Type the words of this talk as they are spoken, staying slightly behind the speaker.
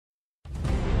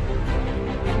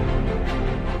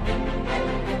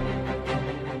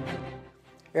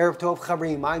Erev Tov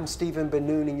Chavrim, I'm Stephen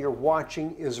Ben-Nun and you're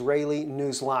watching Israeli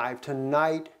News Live.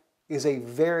 Tonight is a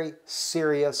very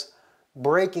serious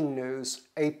breaking news,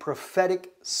 a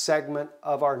prophetic segment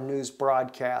of our news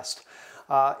broadcast.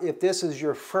 If this is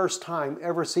your first time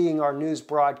ever seeing our news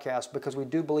broadcast, because we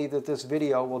do believe that this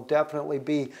video will definitely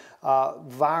be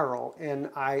viral, and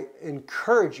I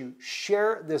encourage you,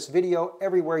 share this video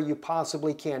everywhere you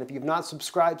possibly can. If you've not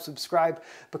subscribed, subscribe,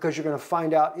 because you're going to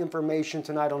find out information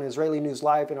tonight on Israeli News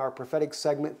Live in our prophetic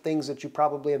segment, things that you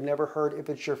probably have never heard if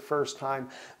it's your first time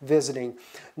visiting.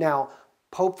 Now,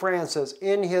 Pope Francis,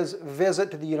 in his visit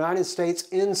to the United States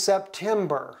in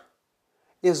September,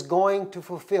 is going to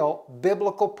fulfill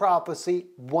biblical prophecy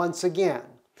once again.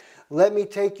 Let me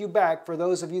take you back, for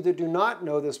those of you that do not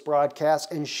know this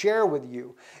broadcast, and share with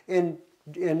you. In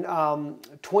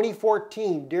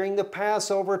 2014, during the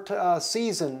Passover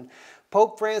season,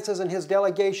 Pope Francis and his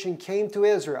delegation came to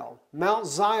Israel. Mount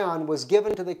Zion was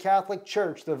given to the Catholic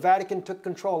Church. The Vatican took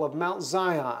control of Mount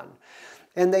Zion.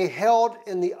 And they held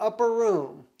in the upper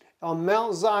room on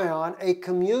Mount Zion a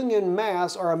communion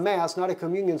mass, or a mass, not a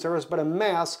communion service, but a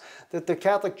mass that the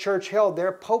Catholic Church held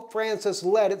there. Pope Francis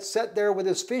led it, sat there with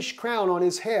his fish crown on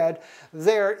his head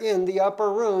there in the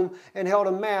upper room, and held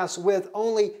a mass with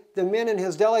only the men in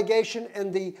his delegation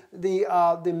and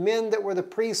the men that were the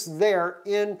priests there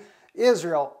in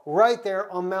Israel, right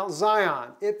there on Mount Zion.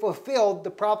 It fulfilled the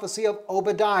prophecy of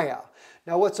Obadiah.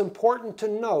 Now, what's important to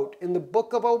note, in the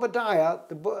book of Obadiah,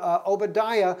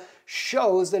 Obadiah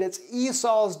shows that it's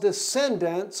Esau's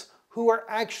descendants who are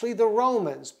actually the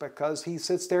Romans, because he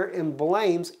sits there and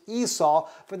blames Esau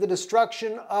for the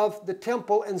destruction of the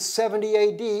temple in 70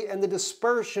 AD and the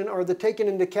dispersion, or the taking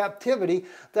into captivity,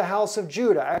 the house of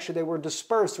Judah. Actually, they were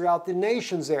dispersed throughout the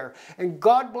nations there. And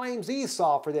God blames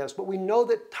Esau for this, but we know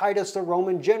that Titus, the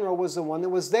Roman general, was the one that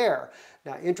was there.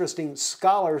 Now, interesting,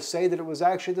 scholars say that it was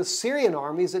actually the Syrian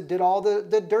armies that did all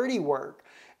the dirty work.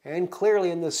 And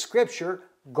clearly in the scripture,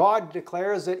 God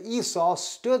declares that Esau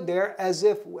stood there as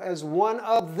one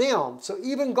of them. So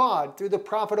even God, through the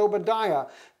prophet Obadiah,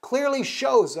 clearly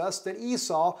shows us that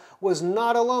Esau was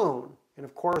not alone. And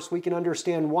of course, we can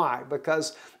understand why,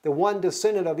 because the one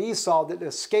descendant of Esau that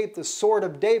escaped the sword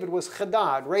of David was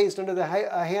Hadad, raised under the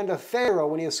hand of Pharaoh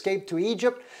when he escaped to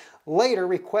Egypt. Later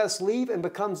requests leave and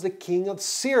becomes the king of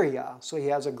Syria. So he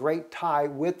has a great tie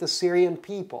with the Syrian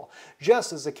people,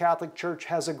 just as the Catholic Church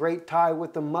has a great tie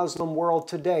with the Muslim world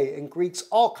today and wreaks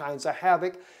all kinds of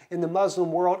havoc in the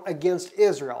Muslim world against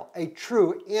Israel, a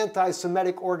true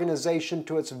anti-Semitic organization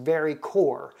to its very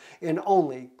core, and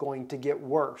only going to get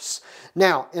worse.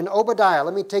 Now, in Obadiah,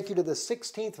 let me take you to the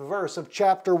 16th verse of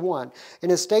chapter 1,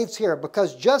 and it states here,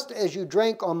 "Because just as you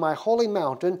drank on my holy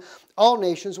mountain, all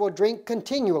nations will drink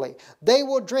continually. They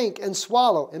will drink and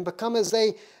swallow and become as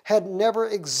they had never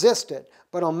existed.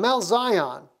 But on Mount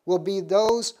Zion will be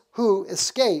those who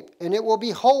escape, and it will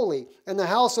be holy, and the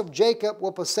house of Jacob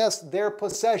will possess their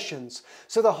possessions."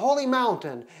 So the holy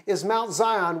mountain is Mount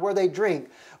Zion, where they drink.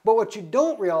 But what you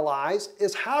don't realize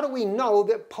is, how do we know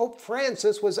that Pope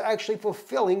Francis was actually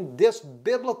fulfilling this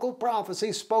biblical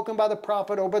prophecy spoken by the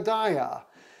prophet Obadiah?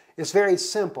 It's very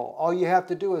simple. All you have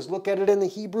to do is look at it in the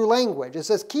Hebrew language. It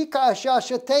says, "Ki ka'asher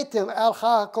shetetem al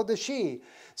ha'kodeshi."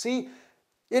 See,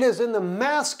 it is in the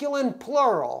masculine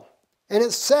plural, and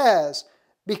it says,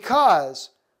 because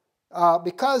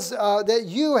that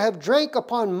you have drank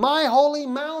upon my holy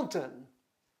mountain.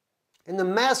 In the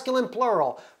masculine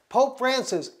plural, Pope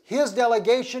Francis, his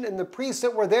delegation, and the priests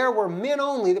that were there were men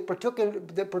only that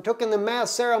partook in the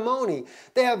Mass ceremony.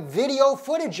 They have video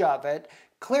footage of it,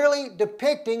 clearly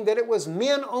depicting that it was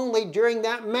men only during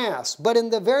that Mass. But in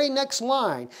the very next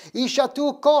line,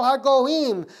 "Ishatu kol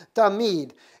hagoim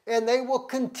tamid," and they will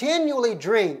continually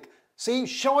drink. See,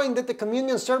 showing that the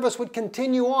communion service would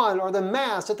continue on, or the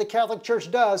Mass that the Catholic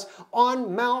Church does,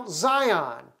 on Mount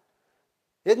Zion.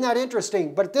 Isn't that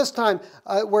interesting? But at this time,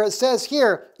 where it says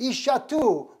here,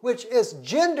 Ishatu, which is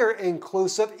gender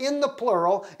inclusive in the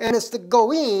plural, and it's the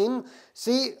goim,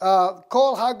 see,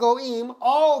 kol ha-goim,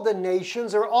 all the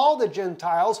nations or all the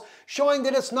Gentiles, showing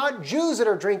that it's not Jews that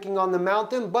are drinking on the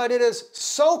mountain, but it is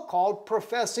so-called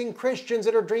professing Christians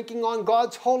that are drinking on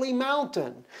God's holy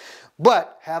mountain.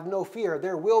 But have no fear,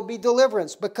 there will be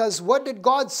deliverance, because what did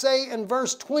God say in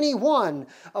verse 21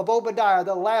 of Obadiah,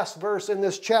 the last verse in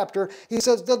this chapter? He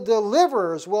says, "The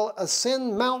deliverers will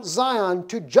ascend Mount Zion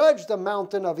to judge the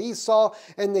mountain of Esau,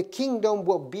 and the kingdom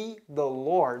will be the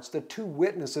Lord's." The two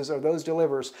witnesses are those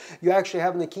deliverers. You actually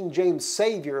have in the King James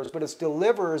saviors, but it's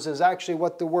deliverers is actually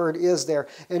what the word is there,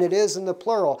 and it is in the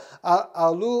plural.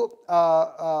 Alu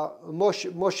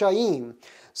Moshaim.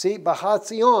 See,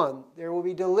 Bahatzion, there will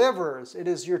be deliverers. deliverers. It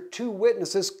is your two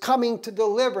witnesses coming to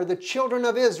deliver the children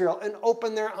of Israel and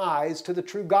open their eyes to the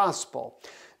true gospel.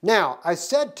 Now, I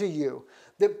said to you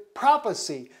that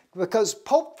prophecy, because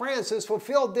Pope Francis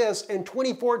fulfilled this in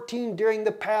 2014 during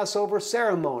the Passover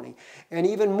ceremony, and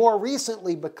even more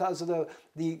recently because of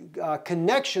the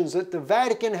connections that the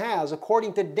Vatican has.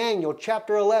 According to Daniel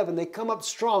chapter 11, they come up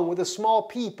strong with a small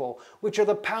people, which are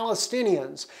the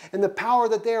Palestinians, and the power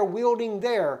that they are wielding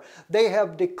there. They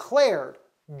have declared,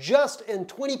 just in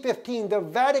 2015, the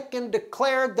Vatican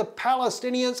declared the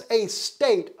Palestinians a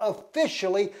state,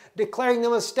 officially declaring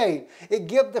them a state. It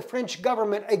gives the French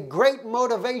government a great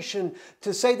motivation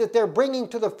to say that they're bringing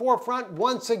to the forefront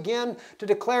once again to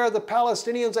declare the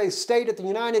Palestinians a state at the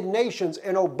United Nations,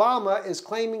 and Obama is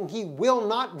claiming he will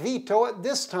not veto it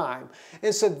this time.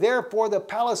 And so therefore the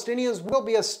Palestinians will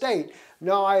be a state.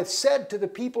 Now, I have said to the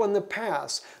people in the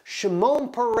past, Shimon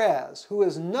Peres, who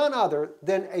is none other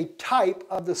than a type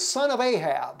of the son of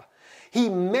Ahab, he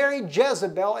married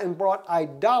Jezebel and brought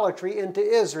idolatry into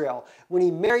Israel. When he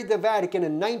married the Vatican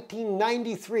in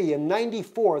 1993 and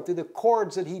 94 through the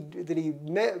cords that he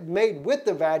made with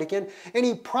the Vatican, and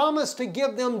he promised to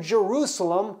give them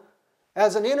Jerusalem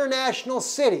as an international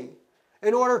city,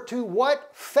 in order to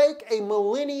what? Fake a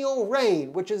millennial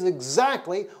reign, which is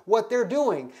exactly what they're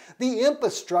doing. The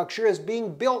infrastructure is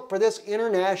being built for this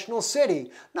international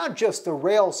city. Not just the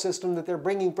rail system that they're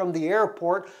bringing from the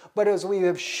airport, but as we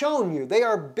have shown you, they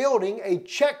are building a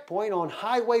checkpoint on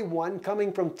Highway 1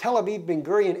 coming from Tel Aviv Ben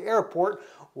Gurion Airport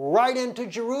right into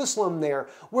Jerusalem there,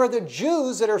 where the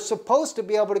Jews that are supposed to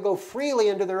be able to go freely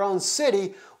into their own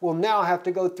city will now have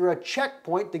to go through a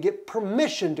checkpoint to get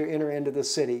permission to enter into the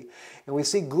city. And we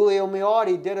see Giulio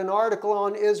Miotti did an article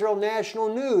on Israel National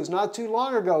News not too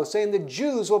long ago saying the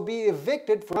Jews will be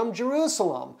evicted from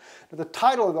Jerusalem. Now, the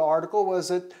title of the article was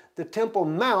that the Temple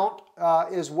Mount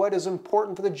is what is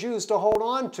important for the Jews to hold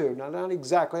on to. Now, not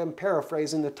exactly, I'm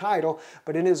paraphrasing the title,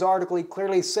 but in his article he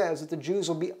clearly says that the Jews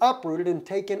will be uprooted and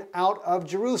taken out of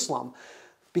Jerusalem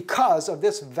because of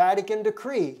this Vatican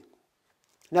decree.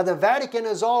 Now, the Vatican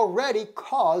has already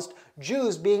caused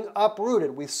Jews being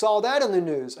uprooted. We saw that in the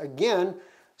news. Again,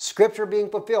 Scripture being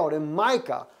fulfilled in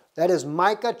Micah. That is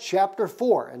Micah chapter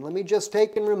 4. And let me just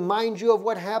take and remind you of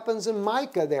what happens in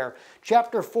Micah there.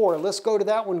 Chapter 4. Let's go to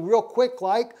that one real quick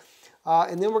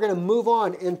and then we're going to move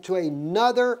on into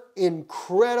another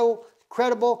incredible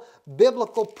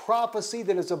biblical prophecy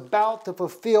that is about to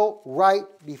fulfill right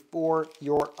before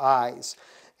your eyes.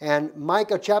 And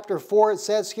Micah chapter 4, it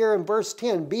says here in verse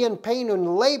 10, "Be in pain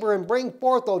and labor and bring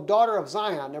forth, O daughter of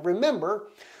Zion." Now remember,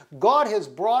 God has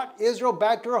brought Israel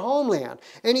back to her homeland.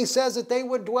 And he says that they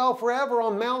would dwell forever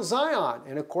on Mount Zion.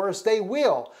 And of course they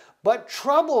will. But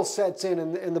trouble sets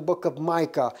in the book of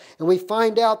Micah. And we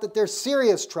find out that there's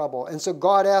serious trouble. And so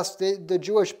God asked the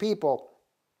Jewish people,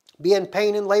 "Be in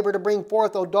pain and labor to bring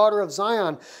forth, O daughter of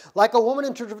Zion, like a woman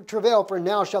in travail, for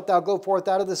now shalt thou go forth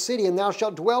out of the city, and thou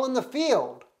shalt dwell in the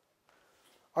field."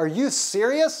 Are you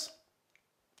serious?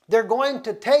 They're going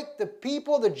to take the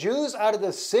people, the Jews, out of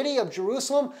the city of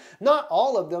Jerusalem. Not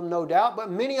all of them, no doubt, but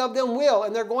many of them will.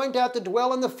 And they're going to have to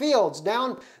dwell in the fields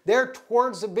down there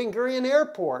towards the Ben Gurion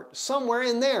Airport, somewhere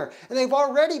in there. And they've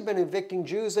already been evicting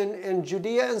Jews in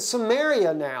Judea and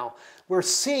Samaria now. We're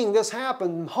seeing this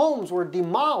happen. Homes were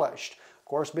demolished. Of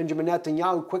course, Benjamin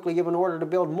Netanyahu quickly gave an order to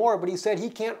build more, but he said he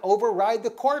can't override the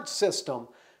court system.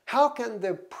 How can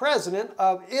the president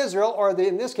of Israel, or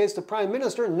in this case the prime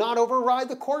minister, not override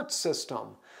the court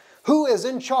system? Who is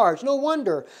in charge? No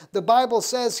wonder the Bible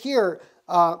says here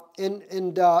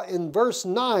in verse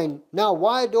 9, "Now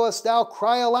why dost thou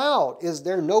cry aloud? Is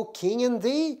there no king in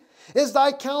thee? Is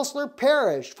thy counselor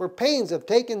perished? For pains have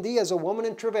taken thee as a woman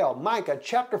in travail." Micah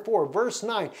chapter 4 verse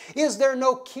 9. Is there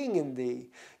no king in thee?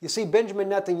 You see, Benjamin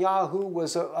Netanyahu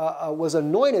was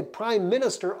anointed prime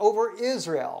minister over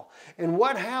Israel. And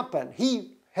what happened?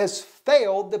 He has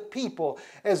failed the people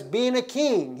as being a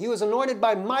king. He was anointed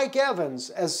by Mike Evans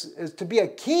as to be a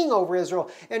king over Israel.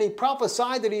 And he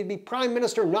prophesied that he'd be prime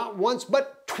minister not once,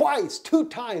 but twice, 2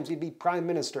 times he'd be prime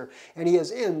minister. And he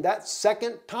is in that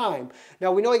second time.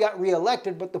 Now we know he got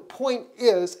reelected, but the point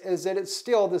is that it's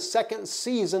still the second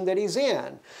season that he's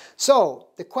in. So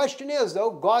the question is though,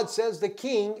 God says the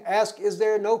king, ask, is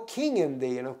there no king in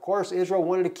thee? And of course Israel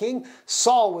wanted a king.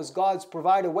 Saul was God's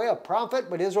provided way, a prophet,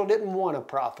 but Israel didn't want a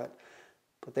prophet.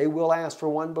 But they will ask for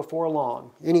one before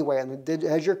long. Anyway, and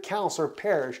has your counselor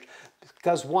perished?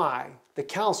 Because why? The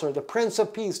counselor, the Prince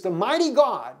of Peace, the mighty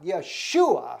God,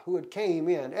 Yeshua, who had came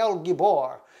in, El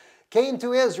Gibor, came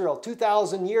to Israel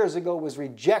 2,000 years ago, was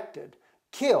rejected,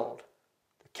 killed.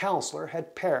 The counselor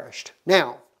had perished.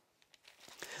 Now,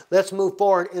 Let's move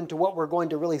forward into what we're going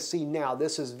to really see now.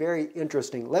 This is very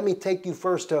interesting. Let me take you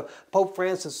first to Pope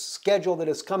Francis' schedule that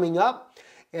is coming up.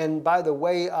 And by the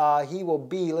way, he will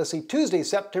be, let's see, Tuesday,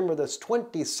 September the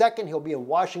 22nd. He'll be in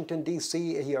Washington,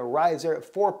 D.C. He arrives there at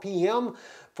 4 p.m.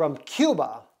 from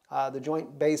Cuba, the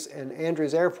joint base in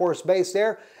Andrews Air Force Base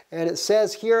there. And it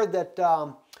says here that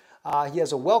he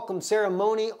has a welcome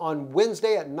ceremony on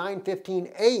Wednesday at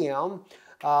 9:15 a.m.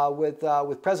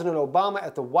 With President Obama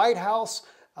at the White House.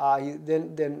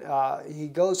 He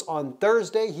goes on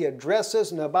Thursday. He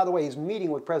addresses. Now, by the way, he's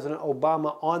meeting with President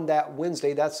Obama on that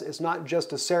Wednesday. It's not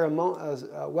just a ceremony,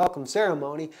 a welcome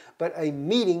ceremony, but a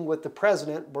meeting with the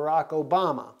President Barack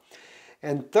Obama.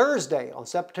 And Thursday, on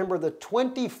September the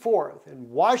 24th, in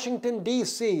Washington,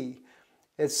 D.C.,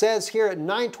 it says here at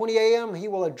 9:20 a.m. he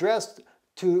will address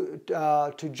to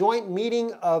joint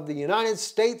meeting of the United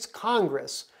States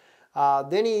Congress.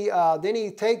 Then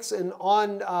he takes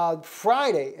on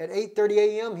Friday at 8:30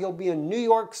 a.m. he'll be in New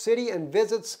York City and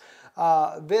visit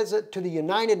to the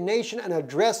United Nations and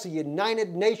address the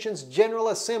United Nations General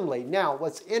Assembly. Now,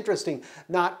 what's interesting,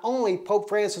 not only Pope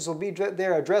Francis will be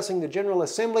there addressing the General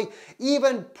Assembly,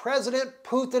 even President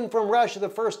Putin from Russia, the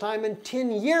first time in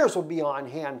 10 years, will be on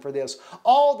hand for this.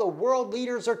 All the world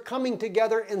leaders are coming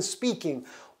together and speaking.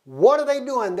 What are they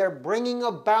doing? They're bringing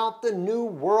about the new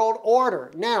world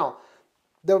order. Now,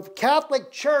 the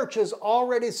Catholic Church has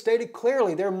already stated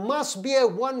clearly there must be a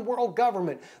one world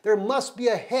government. There must be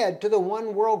a head to the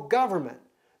one world government.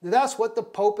 That's what the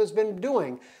Pope has been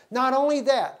doing. Not only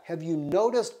that, have you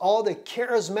noticed all the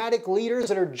charismatic leaders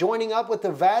that are joining up with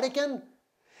the Vatican?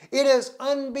 It is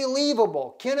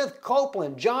unbelievable. Kenneth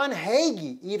Copeland, John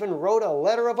Hagee even wrote a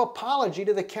letter of apology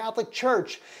to the Catholic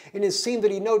Church, and it seemed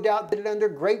that he no doubt did it under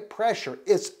great pressure.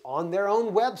 It's on their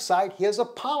own website, his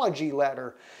apology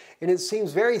letter. And it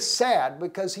seems very sad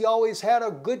because he always had a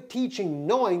good teaching,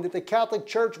 knowing that the Catholic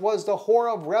Church was the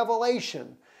whore of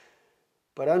revelation.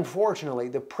 But unfortunately,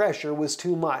 the pressure was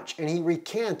too much, and he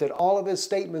recanted all of his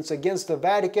statements against the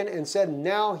Vatican and said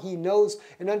now he knows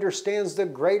and understands the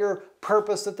greater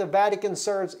purpose that the Vatican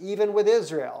serves, even with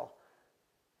Israel.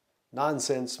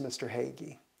 Nonsense, Mr.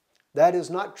 Hagee. That is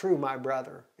not true, my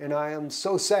brother, and I am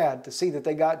so sad to see that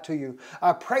they got to you.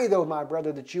 I pray, though, my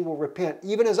brother, that you will repent,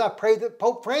 even as I pray that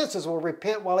Pope Francis will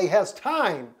repent while he has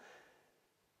time.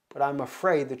 But I'm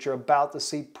afraid that you're about to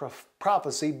see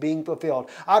prophecy being fulfilled.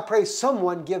 I pray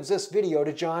someone gives this video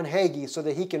to John Hagee so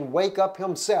that he can wake up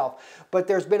himself. But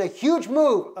there's been a huge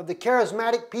move of the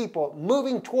charismatic people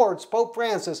moving towards Pope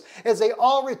Francis as they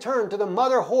all return to the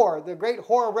mother whore, the great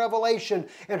whore of Revelation,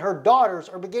 and her daughters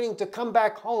are beginning to come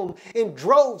back home in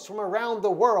droves from around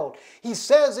the world. He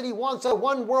says that he wants a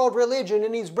one world religion,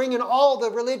 and he's bringing all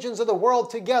the religions of the world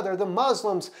together. The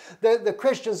Muslims, the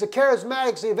Christians, the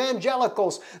charismatics, the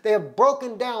evangelicals. They have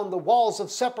broken down the walls of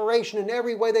separation in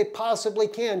every way they possibly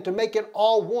can to make it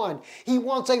all one. He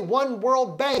wants a one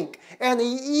world bank, and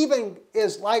he even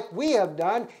is like we have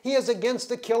done. He is against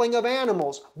the killing of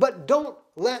animals. But don't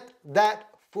let that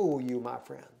fool you, my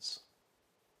friends.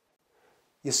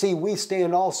 You see, we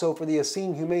stand also for the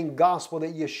Essene humane gospel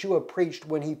that Yeshua preached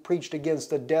when he preached against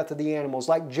the death of the animals,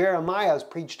 like Jeremiah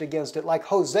preached against it, like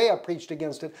Hosea preached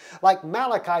against it, like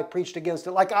Malachi preached against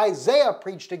it, like Isaiah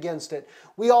preached against it.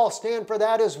 We all stand for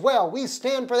that as well. We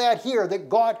stand for that here, that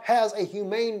God has a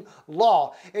humane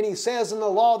law. And he says in the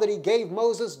law that he gave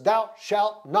Moses, thou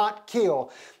shalt not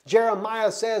kill.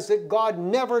 Jeremiah says that God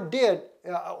never did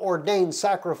ordain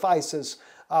sacrifices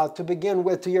to begin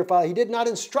with to your father. He did not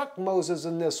instruct Moses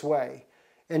in this way.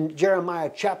 In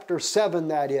Jeremiah chapter 7,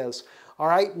 that is. All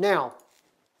right, now,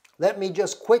 let me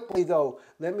just quickly, though,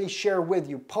 let me share with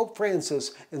you. Pope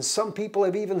Francis, and some people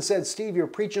have even said, Steve, you're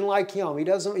preaching like him.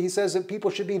 He says that people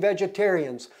should be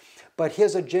vegetarians. But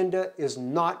his agenda is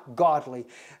not godly.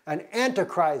 An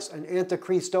antichrist, an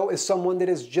antichristo, is someone that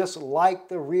is just like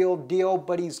the real deal,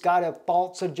 but he's got a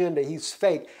false agenda. He's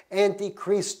fake.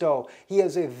 Antichristo. He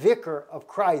is a vicar of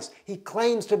Christ. He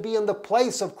claims to be in the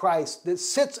place of Christ, that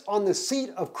sits on the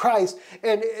seat of Christ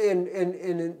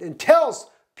and tells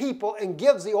people and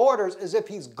gives the orders as if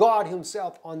he's God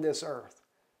himself on this earth.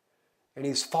 And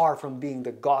he's far from being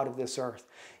the God of this earth.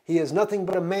 He is nothing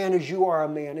but a man as you are a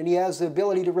man, and he has the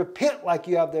ability to repent like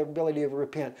you have the ability to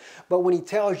repent. But when he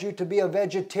tells you to be a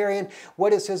vegetarian,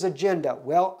 what is his agenda?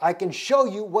 Well, I can show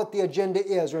you what the agenda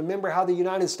is. Remember how the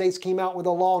United States came out with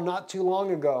a law not too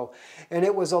long ago, and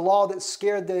it was a law that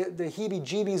scared the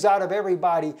heebie-jeebies out of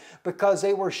everybody because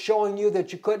they were showing you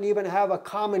that you couldn't even have a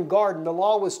common garden. The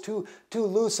law was too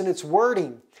loose in its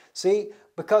wording. See?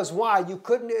 Because why? You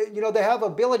couldn't, they have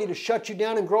ability to shut you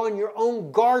down and grow in your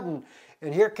own garden.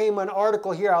 And here came an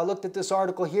article here. I looked at this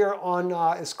article here on,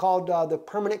 it's called The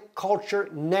Permanent Culture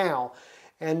Now.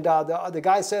 And the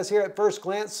guy says here at first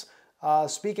glance,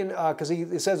 speaking, because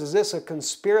he says, is this a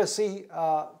conspiracy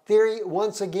theory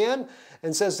once again?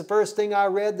 And says the first thing I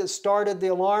read that started the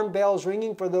alarm bells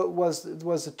ringing for was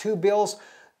the two bills,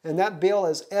 and that bill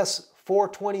is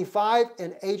S-425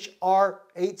 and H.R.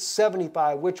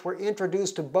 875, which were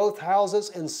introduced to both houses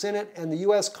and Senate and the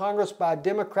U.S. Congress by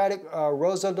Democratic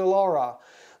Rosa DeLauro.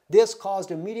 This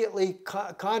caused immediately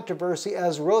controversy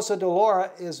as Rosa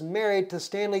DeLauro is married to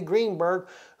Stanley Greenberg,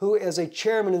 who is a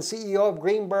chairman and CEO of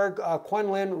Greenberg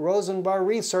Quinlan Rosenberg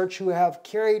Research, who have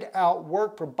carried out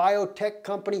work for biotech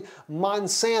company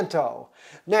Monsanto.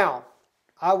 Now,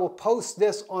 I will post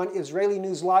this on Israeli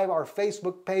News Live, our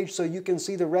Facebook page, so you can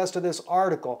see the rest of this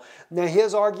article. Now,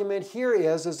 his argument here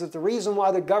is that the reason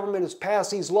why the government has passed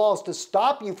these laws to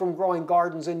stop you from growing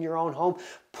gardens in your own home,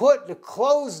 to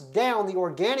close down the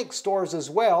organic stores as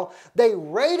well. They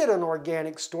raided an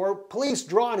organic store, police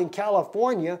drawn in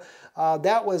California.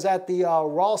 That was at the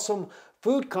Rawsome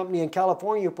Food Company in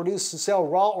California, who produces and sell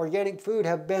raw organic food,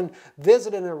 have been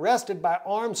visited and arrested by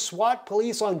armed SWAT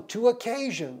police on 2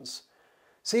 occasions.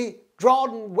 See,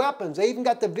 drawn weapons. They even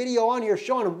got the video on here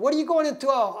showing them. What are you going into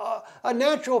a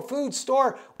natural food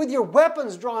store with your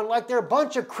weapons drawn like they're a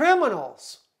bunch of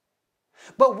criminals?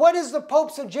 But what is the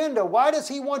Pope's agenda? Why does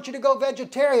he want you to go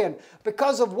vegetarian?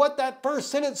 Because of what that first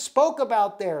sentence spoke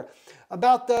about there,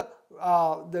 about the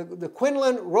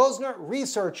Quinlan Rosner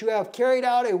Research. You have carried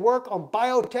out a work on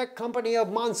biotech company of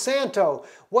Monsanto.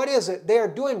 What is it? They are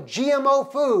doing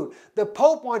GMO food. The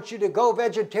Pope wants you to go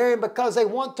vegetarian because they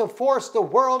want to force the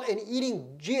world in eating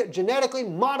genetically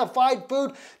modified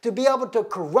food to be able to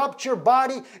corrupt your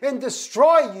body and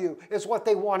destroy you is what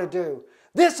they want to do.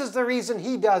 This is the reason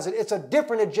he does it. It's a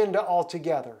different agenda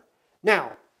altogether.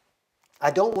 Now, I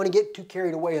don't want to get too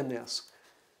carried away in this.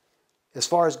 As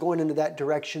far as going into that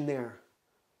direction there,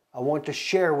 I want to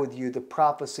share with you the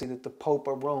prophecy that the Pope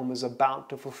of Rome is about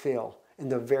to fulfill in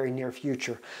the very near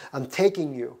future. I'm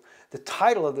taking you. The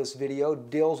title of this video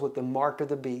deals with the mark of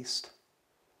the beast.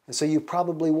 And so you're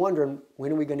probably wondering,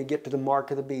 when are we going to get to the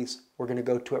mark of the beast? We're going to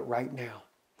go to it right now.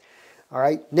 All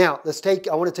right, now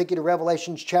I want to take you to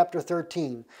Revelation chapter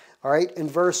 13. All right, in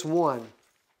verse 1.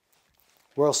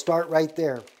 We'll start right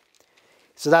there. It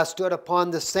says, I stood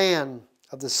upon the sand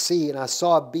of the sea, and I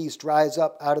saw a beast rise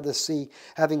up out of the sea,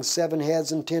 having 7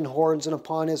 heads and 10 horns, and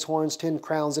upon his horns 10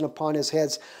 crowns, and upon his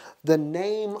heads the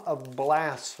name of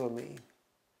blasphemy.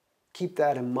 Keep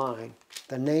that in mind.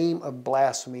 The name of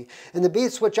blasphemy. And the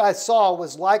beast which I saw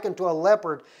was like unto a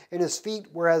leopard, and his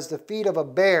feet were as the feet of a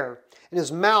bear, and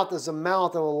his mouth as the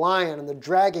mouth of a lion. And the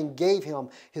dragon gave him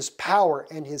his power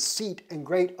and his seat and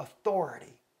great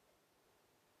authority.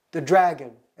 The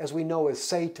dragon, as we know, is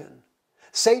Satan.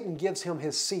 Satan gives him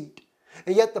his seat.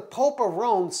 And yet the Pope of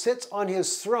Rome sits on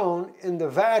his throne in the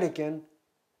Vatican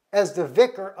as the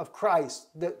vicar of Christ,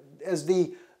 as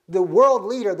the world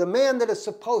leader, the man that is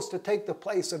supposed to take the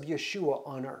place of Yeshua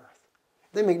on earth.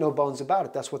 They make no bones about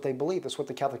it. That's what they believe. That's what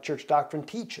the Catholic Church doctrine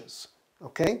teaches.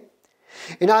 Okay?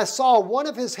 And I saw one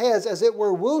of his heads as it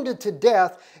were wounded to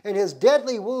death, and his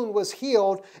deadly wound was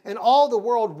healed, and all the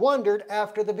world wondered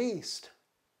after the beast.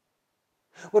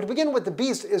 Well, to begin with, the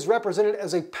beast is represented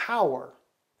as a power.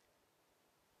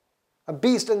 A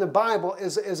beast in the Bible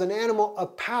is an animal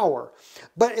of power.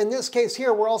 But in this case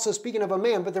here, we're also speaking of a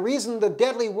man. But the reason the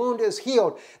deadly wound is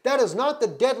healed, that is not the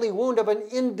deadly wound of an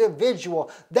individual.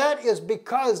 That is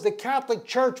because the Catholic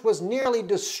Church was nearly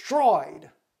destroyed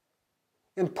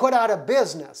and put out of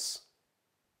business.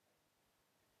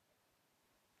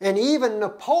 And even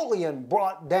Napoleon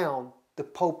brought down the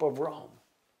Pope of Rome.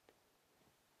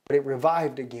 But it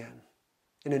revived again.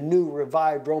 And a new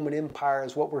revived Roman Empire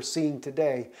is what we're seeing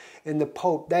today. And the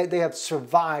Pope, they have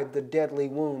survived the deadly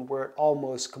wound where it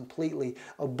almost completely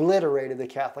obliterated the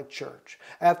Catholic Church.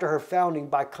 After her founding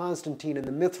by Constantine and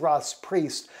the Mithras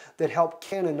priests that helped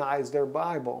canonize their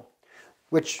Bible,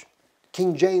 which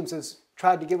King James has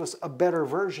tried to give us a better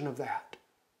version of that.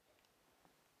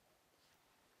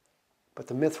 But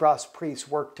the Mithras priests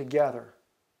worked together.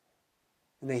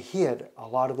 And they hid a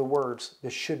lot of the words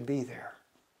that should be there.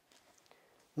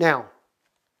 Now,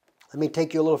 let me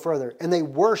take you a little further. And they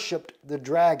worshipped the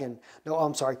dragon. No,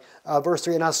 I'm sorry. Verse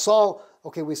 3. And I saw,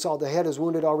 okay, we saw the head is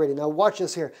wounded already. Now watch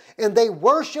this here. And they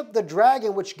worshipped the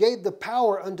dragon which gave the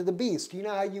power unto the beast. Do you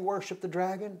know how you worship the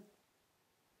dragon?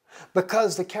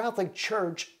 Because the Catholic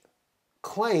Church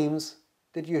claims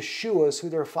that Yeshua is who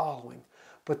they're following.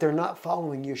 But they're not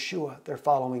following Yeshua. They're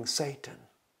following Satan.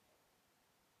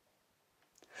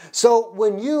 So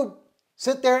when you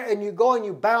Sit there and you go and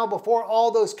you bow before all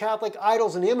those Catholic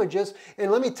idols and images. And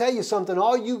let me tell you something,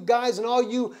 all you guys and all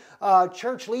you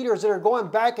church leaders that are going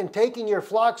back and taking your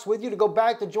flocks with you to go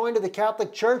back to join to the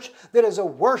Catholic Church that is a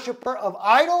worshiper of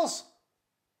idols.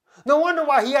 No wonder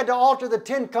why he had to alter the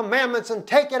 10 Commandments and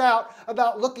take it out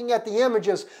about looking at the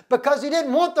images. Because he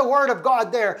didn't want the Word of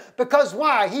God there. Because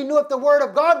why? He knew if the Word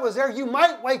of God was there, you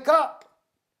might wake up.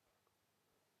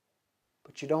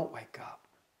 But you don't wake up.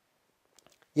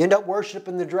 You end up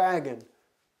worshiping the dragon.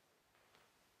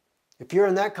 If you're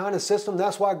in that kind of system,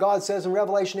 that's why God says in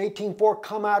Revelation 18:4,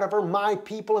 come out of her, my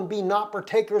people, and be not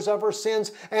partakers of her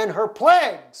sins and her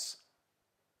plagues.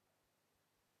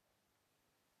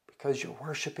 Because you're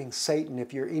worshiping Satan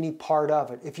if you're any part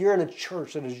of it. If you're in a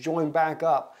church that is joined back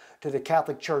up to the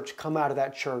Catholic Church, come out of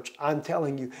that church. I'm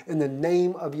telling you, in the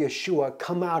name of Yeshua,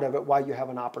 come out of it while you have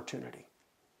an opportunity.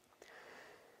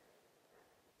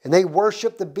 And they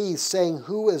worship the beast, saying,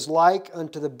 who is like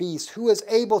unto the beast? Who is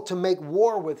able to make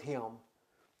war with him?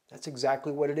 That's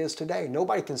exactly what it is today.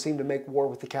 Nobody can seem to make war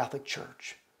with the Catholic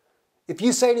Church. If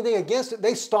you say anything against it,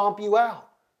 they stomp you out.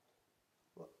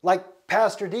 Like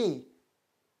Pastor D.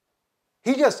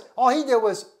 All he did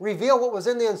was reveal what was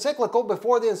in the encyclical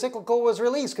before the encyclical was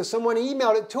released because someone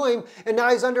emailed it to him, and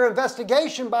now he's under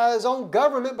investigation by his own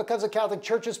government because the Catholic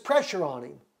Church's pressure on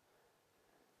him.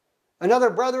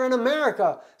 Another brother in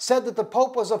America said that the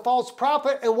Pope was a false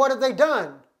prophet, and what have they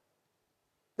done?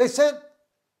 They sent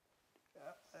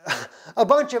a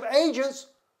bunch of agents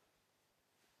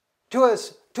to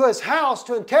his house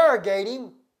to interrogate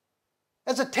him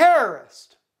as a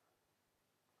terrorist.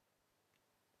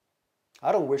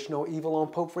 I don't wish no evil on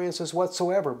Pope Francis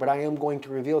whatsoever, but I am going to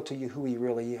reveal to you who he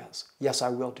really is. Yes, I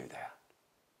will do that.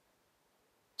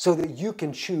 So that you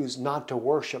can choose not to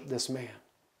worship this man,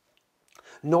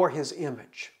 nor his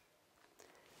image.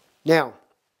 Now,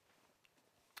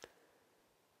 it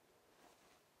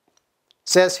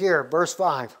says here, verse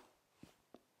 5,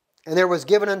 and there was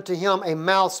given unto him a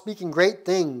mouth speaking great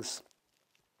things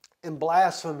and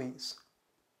blasphemies.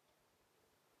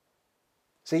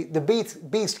 See, the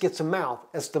beast gets a mouth.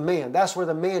 It's the man. That's where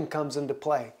the man comes into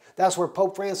play. That's where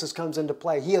Pope Francis comes into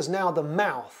play. He is now the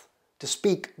mouth to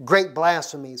speak great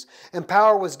blasphemies. And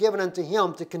power was given unto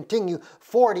him to continue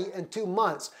 42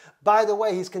 months. By the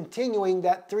way, he's continuing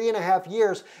that 3.5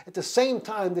 years. At the same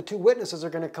time, the 2 witnesses are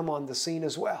going to come on the scene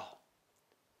as well.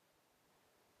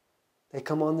 They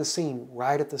come on the scene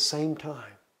right at the same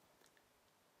time.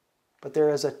 But there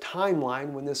is a timeline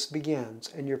when this begins,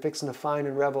 and you're fixing to find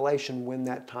in Revelation when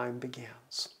that time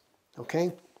begins.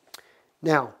 Okay?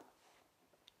 Now,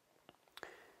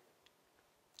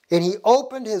 and he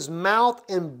opened his mouth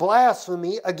in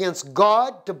blasphemy against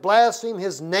God to blaspheme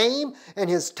his name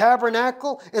and his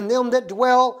tabernacle and them that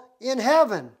dwell in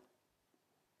heaven.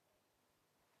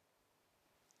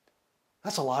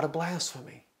 That's a lot of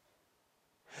blasphemy.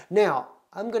 Now,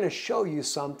 I'm going to show you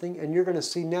something, and you're going to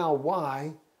see now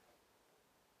why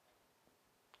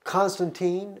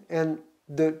Constantine and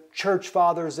the church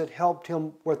fathers that helped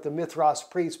him with the Mithras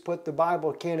priests put the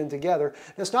Bible canon together.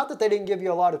 And it's not that they didn't give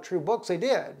you a lot of true books, they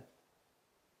did.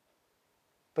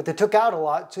 But they took out a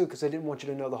lot too because they didn't want you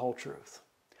to know the whole truth.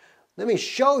 Let me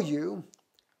show you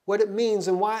what it means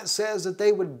and why it says that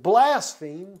they would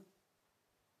blaspheme.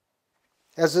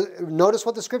 Notice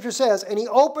what the scripture says. And he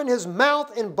opened his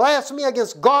mouth in blasphemy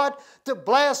against God to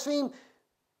blaspheme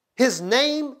his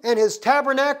name and his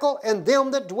tabernacle and them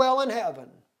that dwell in heaven.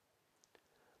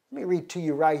 Let me read to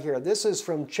you right here. This is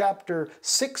from chapter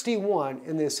 61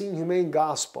 in the Essene Humane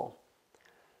Gospel.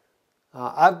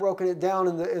 I've broken it down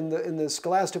in the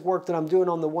scholastic work that I'm doing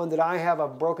on the one that I have.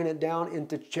 I've broken it down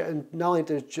into not only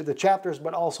into the chapters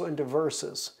but also into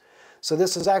verses. So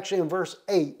this is actually in verse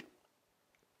 8.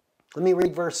 Let me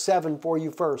read verse 7 for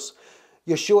you first.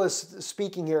 Yeshua is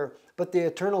speaking here. But the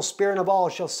eternal Spirit of all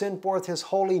shall send forth his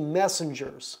holy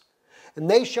messengers, and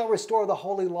they shall restore the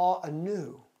holy law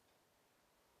anew.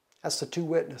 That's the 2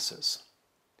 witnesses.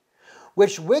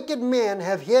 Which wicked men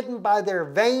have hidden by their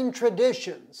vain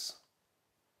traditions.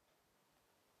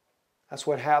 That's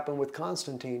what happened with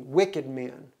Constantine. Wicked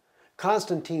men.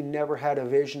 Constantine never had a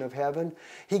vision of heaven.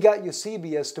 He got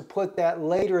Eusebius to put that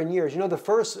later in years. You know, the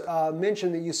first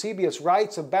mention that Eusebius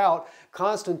writes about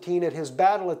Constantine at his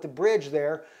battle at the bridge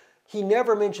there, he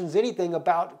never mentions anything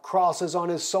about crosses on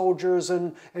his soldiers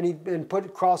and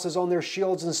put crosses on their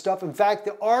shields and stuff. In fact,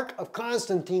 the Ark of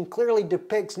Constantine clearly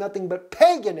depicts nothing but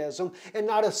paganism and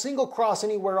not a single cross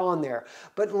anywhere on there.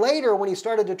 But later, when he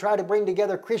started to try to bring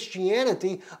together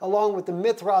Christianity along with the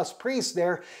Mithras priests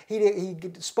there, he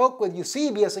spoke with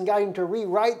Eusebius and got him to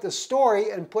rewrite the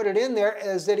story and put it in there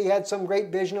as that he had some great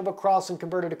vision of a cross and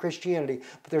converted to Christianity.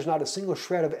 But there's not a single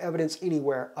shred of evidence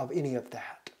anywhere of any of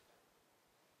that.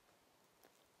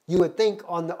 You would think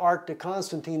on the Ark to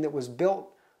Constantine that was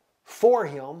built for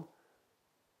him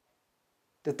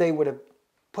that they would have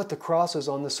put the crosses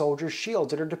on the soldiers'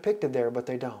 shields that are depicted there, but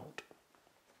they don't.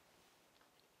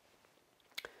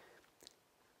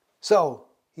 So,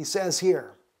 he says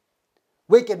here,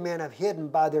 wicked men have hidden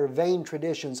by their vain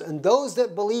traditions, and those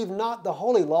that believe not the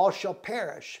holy law shall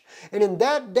perish. And in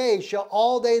that day shall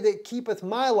all they that keepeth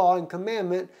my law and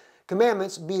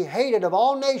commandments be hated of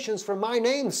all nations for my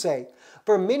name's sake.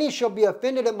 For many shall be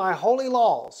offended at my holy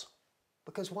laws.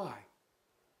 Because why?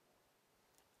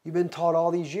 You've been taught all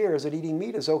these years that eating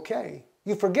meat is okay.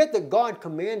 You forget that God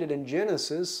commanded in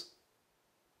Genesis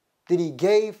that He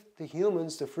gave to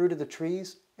humans the fruit of the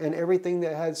trees and everything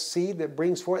that has seed that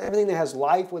brings forth, everything that has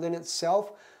life within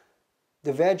itself,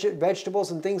 the vegetables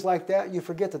and things like that. You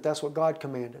forget that that's what God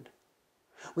commanded.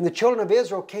 When the children of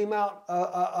Israel came out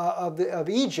of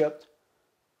Egypt,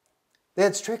 they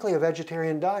had strictly a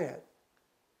vegetarian diet.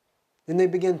 Then they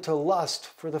began to lust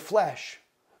for the flesh.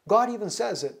 God even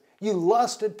says it. You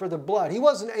lusted for the blood. He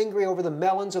wasn't angry over the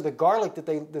melons or the garlic that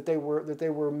they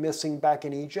were missing back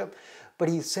in Egypt, but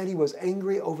He said He was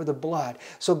angry over the blood.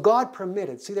 So God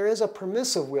permitted. See, there is a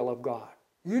permissive will of God.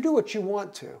 You do what you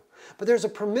want to, but there's a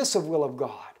permissive will of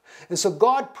God. And so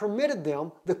God permitted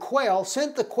them, the quail,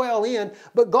 sent the quail in,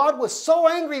 but God was so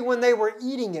angry when they were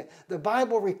eating it. The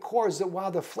Bible records that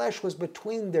while the flesh was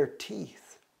between their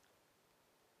teeth,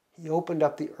 He opened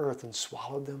up the earth and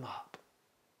swallowed them up,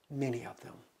 many of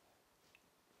them.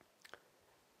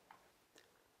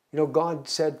 You know, God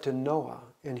said to Noah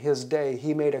in his day,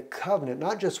 He made a covenant,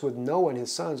 not just with Noah and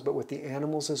his sons, but with the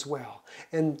animals as well.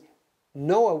 And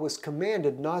Noah was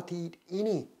commanded not to eat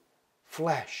any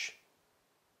flesh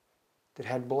that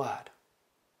had blood.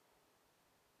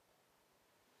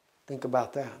 Think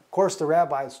about that. Of course, the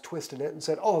rabbis twisted it and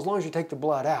said, oh, as long as you take the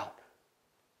blood out,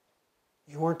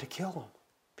 you weren't to kill them,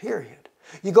 period.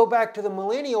 You go back to the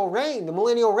millennial reign. The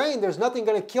millennial reign, there's nothing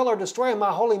going to kill or destroy in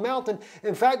my holy mountain.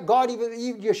 In fact, God, even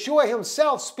Yeshua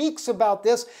Himself speaks about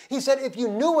this. He said, if you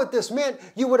knew what this meant,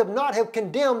 you would have not have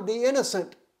condemned the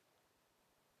innocent.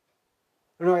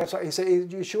 No, I'm sorry.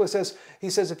 Yeshua says, He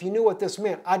says, if you knew what this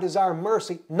meant, I desire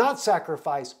mercy, not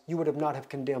sacrifice, you would have not have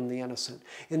condemned the innocent.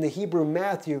 In the Hebrew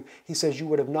Matthew, He says, you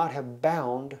would have not have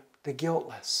bound the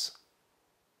guiltless.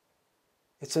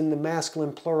 It's in the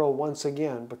masculine plural once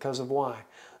again because of why?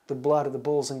 The blood of the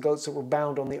bulls and goats that were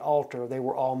bound on the altar, they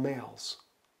were all males.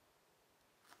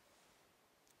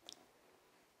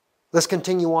 Let's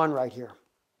continue on right here.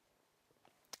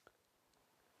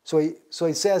 So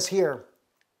he says here,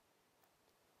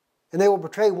 and they will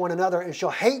betray one another and shall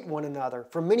hate one another.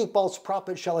 For many false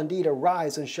prophets shall indeed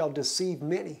arise and shall deceive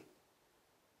many.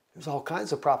 There's all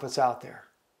kinds of prophets out there.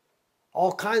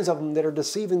 All kinds of them that are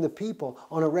deceiving the people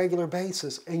on a regular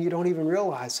basis, and you don't even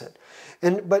realize it.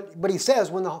 But he says,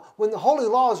 when the holy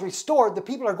law is restored, the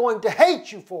people are going to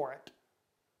hate you for it.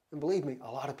 And believe me,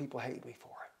 a lot of people hate me for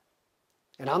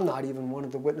it. And I'm not even one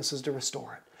of the witnesses to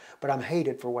restore it. But I'm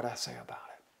hated for what I say about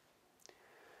it.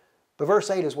 But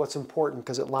verse 8 is what's important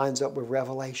because it lines up with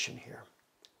Revelation here.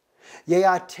 Yea,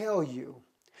 I tell you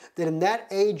that in that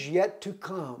age yet to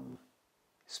come,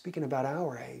 speaking about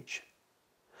our age,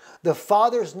 the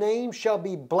Father's name shall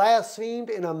be blasphemed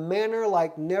in a manner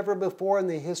like never before in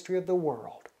the history of the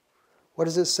world. What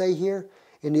does it say here?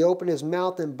 And He opened His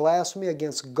mouth in blasphemy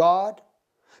against God,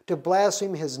 to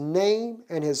blaspheme His name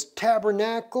and His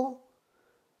tabernacle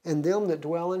and them that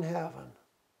dwell in heaven.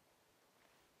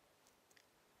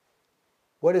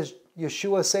 What does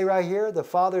Yeshua say right here? The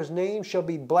Father's name shall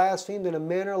be blasphemed in a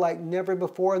manner like never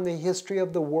before in the history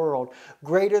of the world,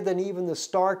 greater than even the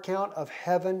star count of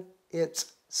heaven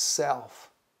itself.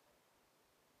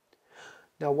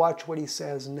 Now watch what He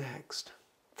says next.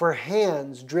 For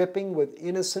hands dripping with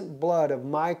innocent blood of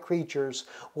my creatures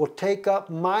will take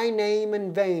up my name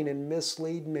in vain and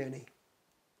mislead many.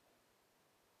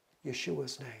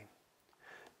 Yeshua's name.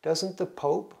 Doesn't the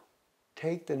Pope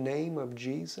take the name of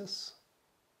Jesus?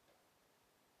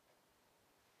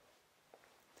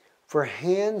 For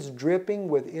hands dripping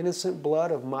with innocent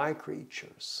blood of my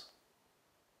creatures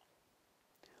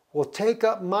will take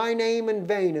up my name in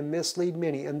vain and mislead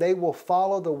many, and they will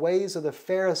follow the ways of the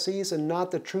Pharisees and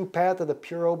not the true path of the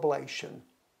pure oblation.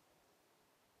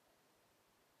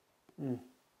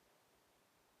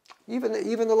 Even the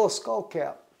little skull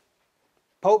cap.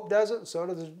 Pope does it, so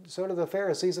do the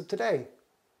Pharisees of today.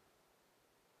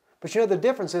 But you know, the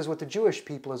difference is with the Jewish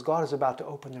people is God is about to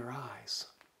open their eyes.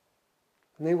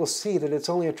 And they will see that it's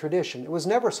only a tradition. It was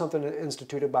never something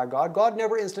instituted by God. God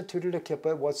never instituted a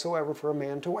kippah whatsoever for a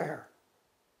man to wear.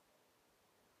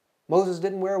 Moses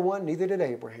didn't wear one, neither did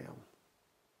Abraham.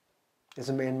 It's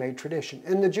a man-made tradition.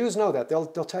 And the Jews know that. They'll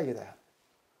tell you that.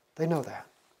 They know that.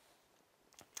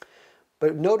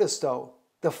 But notice though,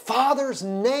 the Father's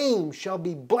name shall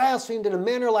be blasphemed in a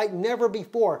manner like never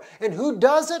before. And who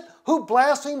does it? Who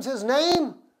blasphemes His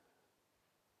name?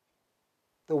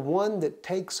 The one that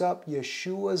takes up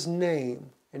Yeshua's name,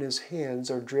 and his hands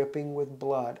are dripping with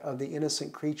blood of the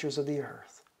innocent creatures of the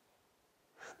earth.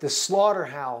 The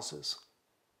slaughterhouses.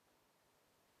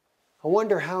 I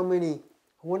wonder how many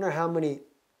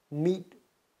meat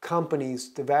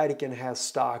companies the Vatican has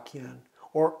stock in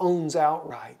or owns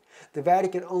outright. The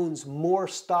Vatican owns more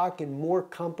stock in more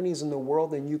companies in the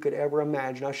world than you could ever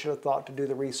imagine. I should have thought to do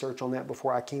the research on that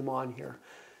before I came on here.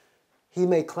 He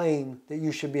may claim that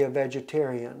you should be a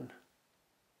vegetarian,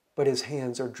 but his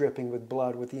hands are dripping with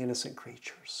blood with the innocent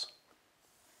creatures.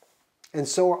 And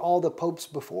so are all the popes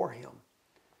before him.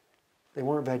 They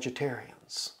weren't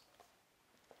vegetarians.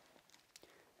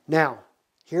 Now,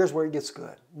 here's where it gets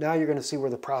good. Now you're going to see where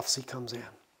the prophecy comes in.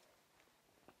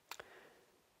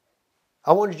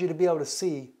 I wanted you to be able to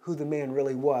see who the man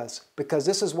really was, because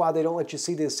this is why they don't let you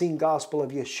see the Essene gospel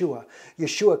of Yeshua.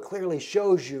 Yeshua clearly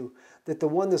shows you that the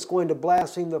one that's going to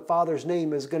blaspheme the Father's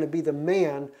name is going to be the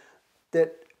man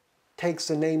that takes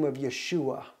the name of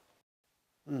Yeshua.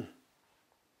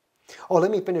 Oh,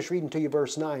 let me finish reading to you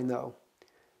verse 9 though.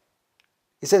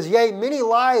 It says, "Yea, many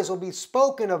lies will be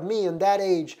spoken of me in that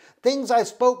age, things I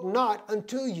spoke not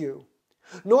unto you,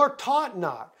 nor taught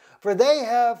not. For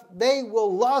they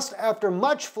will lust after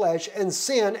much flesh and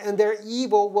sin, and their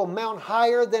evil will mount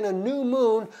higher than a new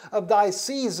moon of thy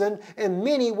season, and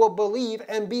many will believe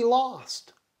and be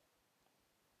lost."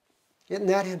 Isn't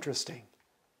that interesting?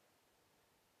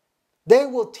 They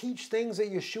will teach things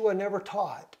that Yeshua never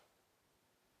taught.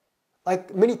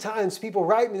 Like many times people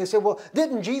write me, they say, well,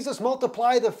 didn't Jesus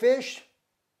multiply the fish?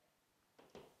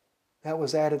 That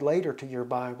was added later to your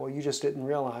Bible. You just didn't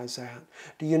realize that.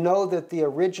 Do you know that the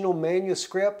original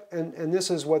manuscript, and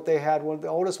this is what they had, one of the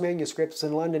oldest manuscripts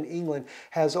in London, England,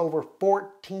 has over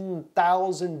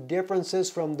 14,000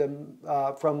 differences from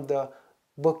the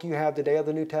book you have today of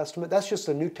the New Testament? That's just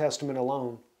the New Testament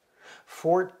alone.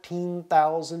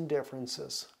 14,000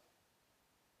 differences.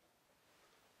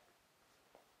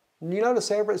 You notice,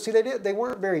 they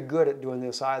weren't very good at doing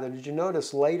this either. Did you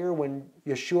notice later when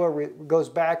Yeshua goes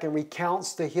back and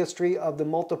recounts the history of the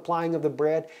multiplying of the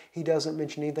bread, he doesn't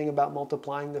mention anything about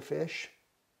multiplying the fish?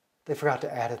 They forgot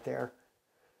to add it there.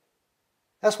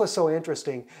 That's what's so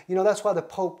interesting. You know, that's why the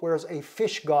Pope wears a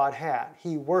fish god hat.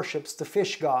 He worships the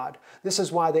fish god. This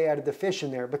is why they added the fish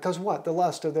in there. Because what? The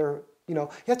lust of their, you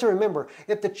have to remember,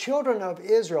 if the children of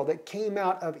Israel that came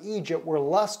out of Egypt were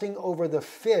lusting over the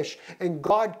fish, and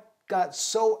God got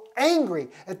so angry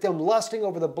at them lusting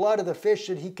over the blood of the fish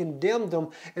that he condemned them,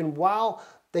 and while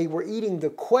they were eating the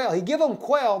quail, he gave them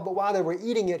quail, but while they were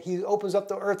eating it, he opens up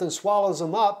the earth and swallows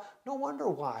them up. No wonder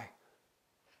why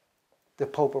the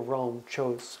Pope of Rome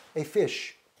chose a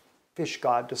fish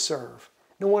god to serve.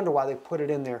 No wonder why they put it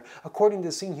in there. According to the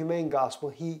Essene Humane Gospel,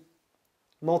 he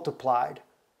multiplied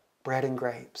bread and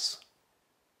grapes,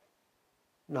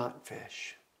 not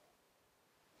fish.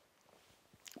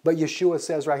 But Yeshua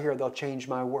says right here, they'll change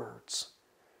my words.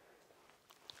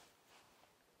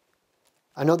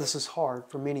 I know this is hard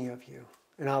for many of you,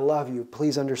 and I love you.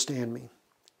 Please understand me.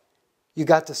 You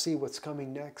got to see what's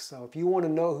coming next, though. If you want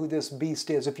to know who this beast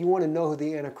is, if you want to know who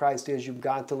the Antichrist is, you've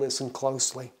got to listen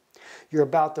closely. You're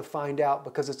about to find out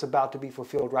because it's about to be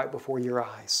fulfilled right before your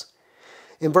eyes.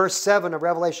 In verse 7 of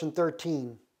Revelation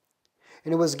 13,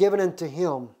 and it was given unto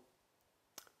him.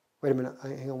 Wait a minute,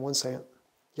 hang on one second.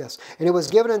 Yes. And it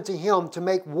was given unto him to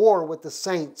make war with the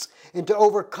saints and to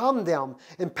overcome them.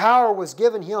 And power was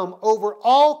given him over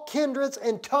all kindreds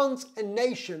and tongues and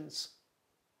nations.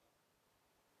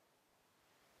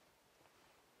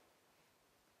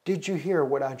 Did you hear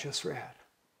what I just read?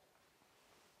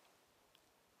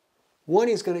 One,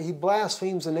 he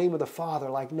blasphemes the name of the Father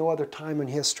like no other time in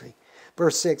history.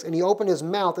 Verse 6, and he opened his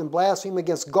mouth and blasphemed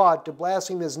against God, to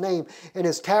blaspheme his name and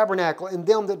his tabernacle and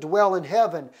them that dwell in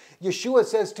heaven. Yeshua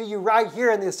says to you right here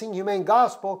in the Essene Humane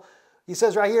Gospel, He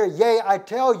says right here, yea, I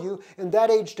tell you, in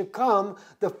that age to come,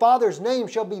 the Father's name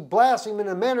shall be blasphemed in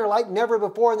a manner like never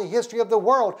before in the history of the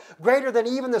world, greater than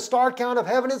even the star count of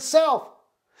heaven itself.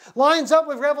 Lines up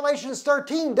with Revelation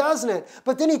 13, doesn't it?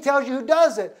 But then he tells you who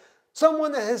does it.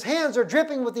 Someone that his hands are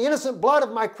dripping with the innocent blood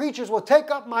of my creatures will take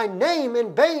up my name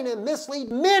in vain and mislead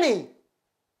many.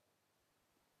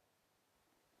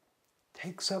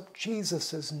 Takes up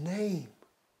Jesus' name.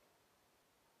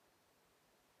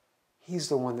 He's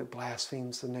the one that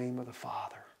blasphemes the name of the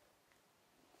Father.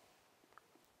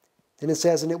 Then it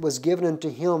says, and it was given unto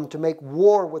him to make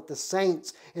war with the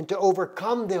saints and to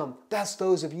overcome them. That's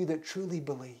those of you that truly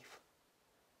believe.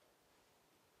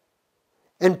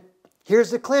 And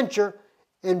here's the clincher.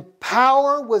 And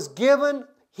power was given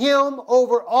him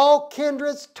over all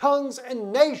kindreds, tongues,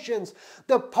 and nations.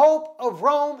 The Pope of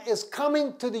Rome is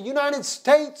coming to the United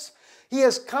States. He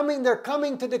is coming, they're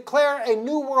coming to declare a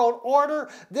new world order.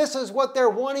 This is what they're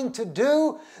wanting to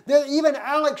do. Even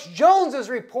Alex Jones is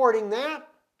reporting that.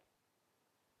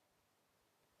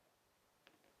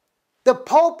 The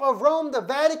Pope of Rome, the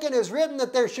Vatican, has written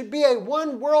that there should be a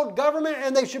one world government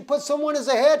and they should put someone as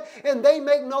a head, and they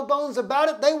make no bones about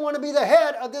it. They want to be the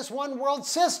head of this one world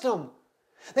system.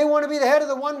 They want to be the head of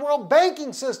the one world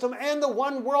banking system and the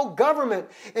one world government.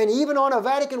 And even on a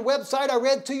Vatican website I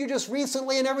read to you just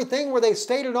recently and everything where they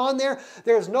stated on there,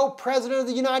 there's no president of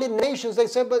the United Nations. They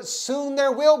said, but soon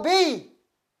there will be.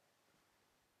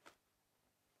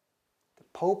 The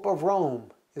Pope of Rome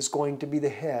is going to be the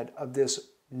head of this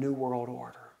New World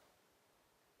Order.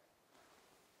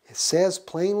 It says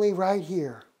plainly right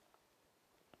here.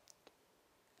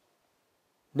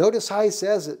 Notice how he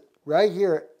says it right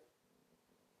here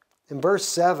in verse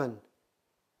 7,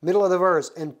 middle of the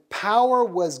verse. And power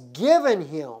was given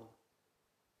him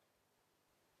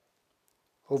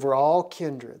over all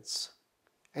kindreds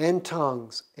and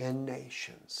tongues and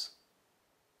nations.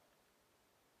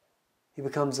 He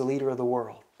becomes the leader of the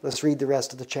world. Let's read the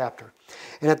rest of the chapter.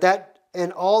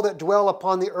 And all that dwell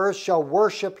upon the earth shall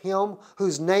worship him,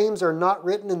 whose names are not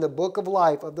written in the book of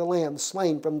life of the Lamb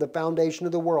slain from the foundation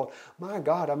of the world. My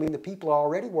God, I mean, the people are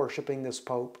already worshiping this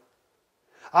Pope.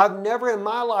 I've never in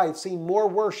my life seen more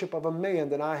worship of a man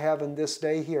than I have in this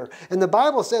day here. And the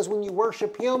Bible says when you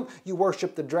worship him, you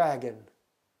worship the dragon.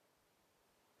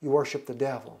 You worship the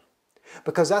devil.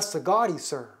 Because that's the God he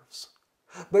serves.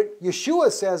 But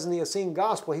Yeshua says in the Essene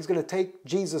Gospel, he's going to take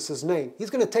Jesus' name. He's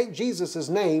going to take Jesus'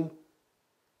 name,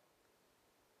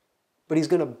 but he's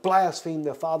going to blaspheme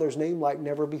the Father's name like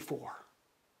never before.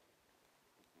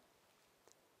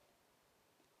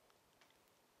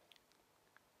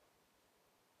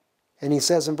 And he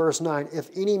says in verse 9, if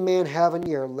any man have an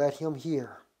ear, let him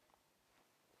hear.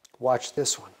 Watch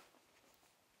this one.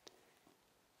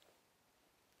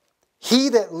 He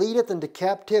that leadeth into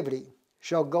captivity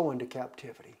shall go into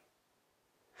captivity.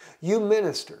 You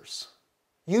ministers,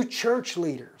 you church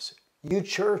leaders, you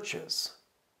churches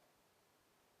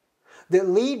that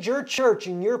lead your church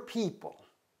and your people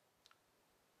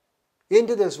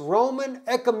into this Roman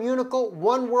ecumenical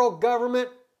one world government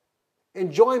and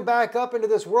join back up into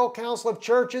this World Council of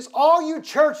Churches, all you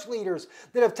church leaders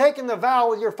that have taken the vow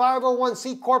with your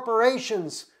 501c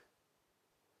corporations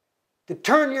to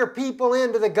turn your people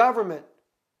into the government.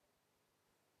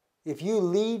 If you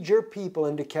lead your people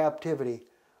into captivity,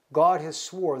 God has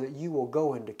swore that you will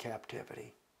go into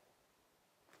captivity.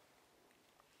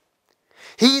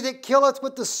 He that killeth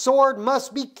with the sword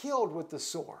must be killed with the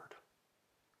sword.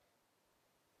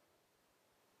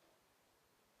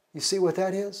 You see what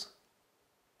that is?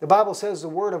 The Bible says the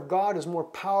Word of God is more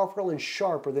powerful and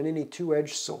sharper than any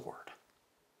two-edged sword,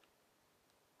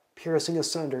 piercing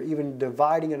asunder, even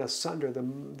dividing in asunder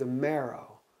the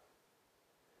marrow.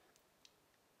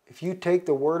 If you take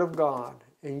the Word of God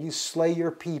and you slay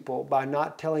your people by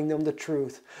not telling them the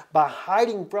truth, by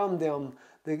hiding from them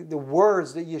the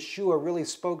words that Yeshua really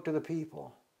spoke to the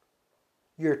people,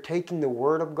 you're taking the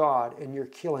Word of God and you're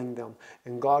killing them,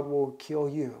 and God will kill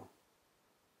you,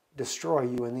 destroy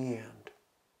you in the end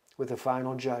with a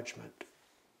final judgment.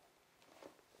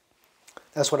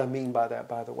 That's what I mean by that,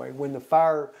 by the way. When the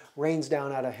fire rains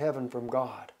down out of heaven from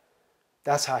God,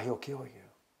 that's how he'll kill you.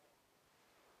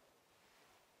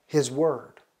 His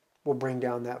word will bring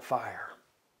down that fire.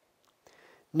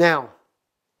 Now,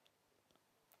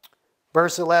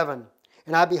 verse 11,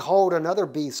 and I behold another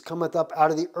beast cometh up out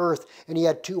of the earth, and he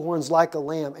had two horns like a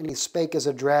lamb, and he spake as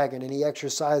a dragon, and he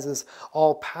exercises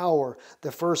all power,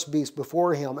 the first beast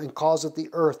before him, and causeth the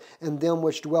earth and them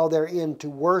which dwell therein to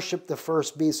worship the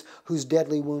first beast whose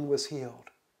deadly wound was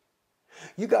healed.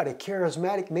 You got a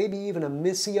charismatic, maybe even a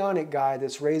messianic guy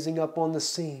that's raising up on the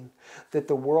scene that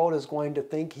the world is going to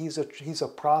think he's a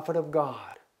prophet of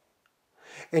God.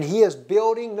 And he is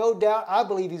building, no doubt, I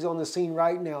believe he's on the scene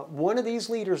right now. One of these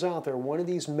leaders out there, one of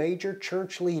these major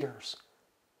church leaders.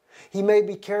 He may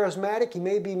be charismatic, he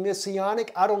may be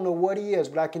messianic, I don't know what he is,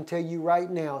 but I can tell you right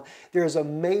now, there's a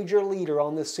major leader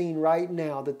on the scene right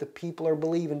now that the people are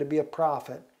believing to be a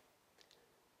prophet.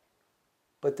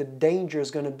 But the danger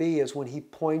is going to be is when he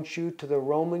points you to the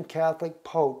Roman Catholic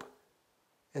Pope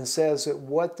and says that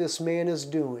what this man is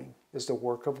doing is the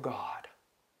work of God.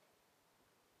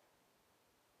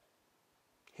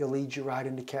 He'll lead you right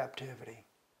into captivity.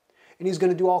 And he's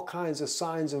going to do all kinds of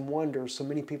signs and wonders, so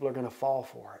many people are going to fall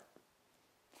for it.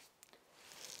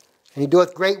 And he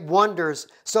doeth great wonders,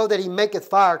 so that he maketh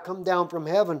fire come down from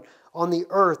heaven on the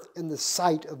earth in the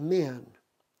sight of men.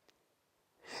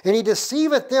 And he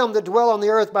deceiveth them that dwell on the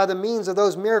earth by the means of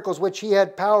those miracles which he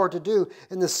had power to do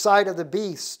in the sight of the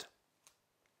beast.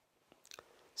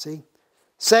 See?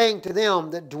 Saying to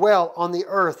them that dwell on the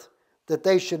earth that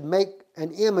they should make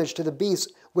an image to the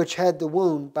beast which had the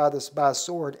wound by a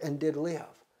sword and did live.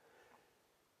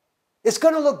 It's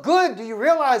going to look good. Do you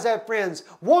realize that, friends?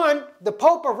 One, the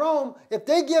Pope of Rome, if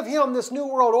they give him this New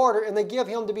World Order and they give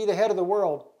him to be the head of the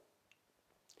world,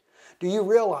 do you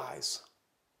realize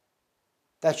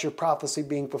that's your prophecy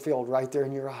being fulfilled right there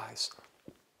in your eyes?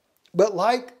 But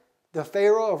like the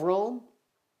Pharaoh of Rome,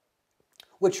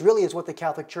 which really is what the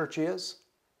Catholic Church is,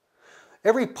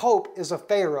 every Pope is a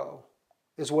Pharaoh,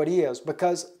 is what he is,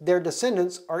 because their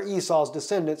descendants are Esau's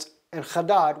descendants, and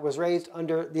Hadad was raised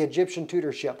under the Egyptian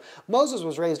tutorship. Moses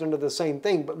was raised under the same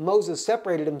thing, but Moses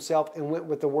separated himself and went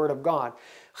with the Word of God.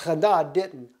 Hadad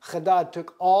didn't. Hadad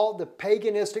took all the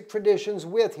paganistic traditions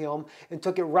with him and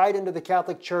took it right into the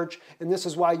Catholic Church, and this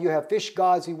is why you have fish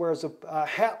gods. He wears a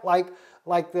hat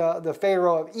like the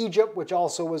Pharaoh of Egypt, which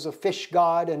also was a fish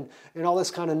god, and all this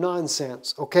kind of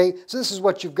nonsense, okay? So this is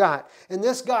what you've got. And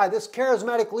this guy, this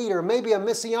charismatic leader, maybe a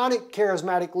messianic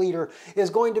charismatic leader, is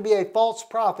going to be a false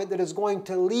prophet that is going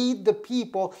to lead the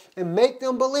people and make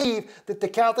them believe that the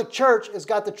Catholic Church has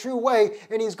got the true way,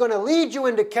 and he's going to lead you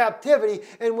into captivity,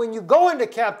 and when you go into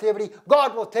captivity,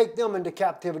 God will take them into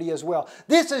captivity as well.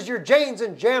 This is your Janes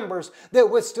and Jambres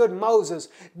that withstood Moses,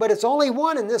 but it's only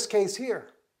one in this case here.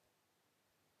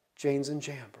 Janes and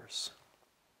Jambres.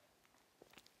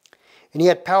 And he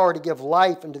had power to give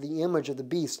life unto the image of the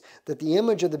beast, that the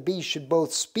image of the beast should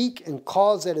both speak and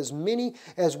cause that as many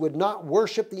as would not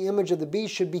worship the image of the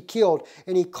beast should be killed.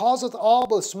 And he causeth all,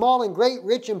 both small and great,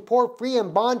 rich and poor, free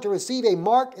and bond, to receive a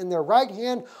mark in their right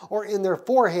hand or in their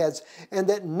foreheads, and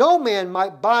that no man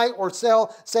might buy or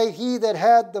sell, save he that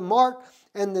had the mark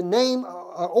and the name,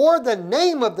 or the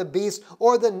name of the beast,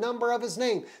 or the number of his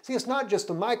name. See, it's not just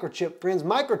a microchip, friends.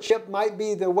 Microchip might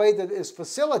be the way that is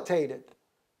facilitated.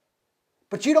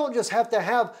 But you don't just have to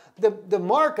have the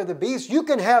mark of the beast. You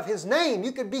can have his name.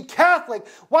 You could be Catholic.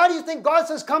 Why do you think God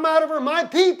says, come out over my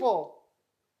people?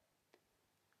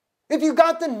 If you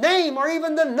got the name or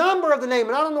even the number of the name,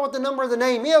 and I don't know what the number of the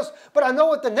name is, but I know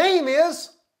what the name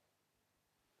is.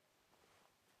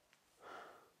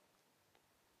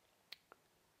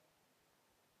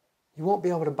 You won't be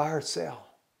able to buy or sell.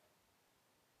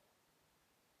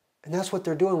 And that's what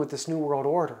they're doing with this New World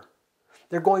Order.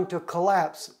 They're going to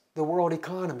collapse the world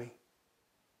economy.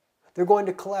 They're going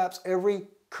to collapse every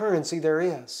currency there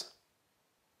is.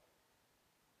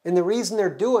 And the reason they're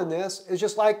doing this is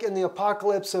just like in the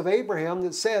apocalypse of Abraham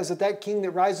that says that that king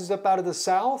that rises up out of the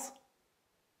south,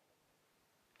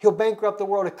 he'll bankrupt the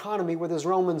world economy with his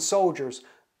Roman soldiers.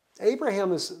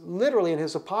 Abraham is literally in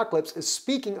his apocalypse is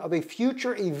speaking of a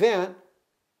future event.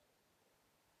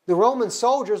 The Roman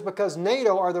soldiers, because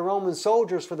NATO are the Roman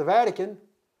soldiers for the Vatican,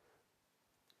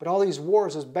 but all these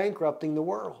wars is bankrupting the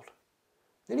world.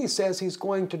 Then he says he's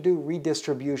going to do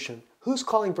redistribution. Who's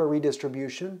calling for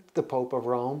redistribution? The Pope of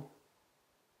Rome.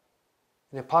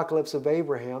 In the apocalypse of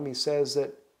Abraham, he says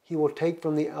that he will take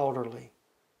from the elderly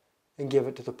and give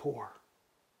it to the poor.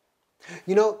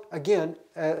 You know, again,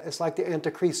 it's like the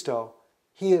Antichristo.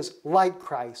 He is like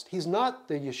Christ. He's not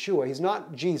the Yeshua. He's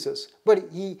not Jesus. But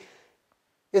he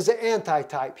is the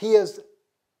antitype. He is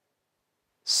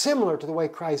similar to the way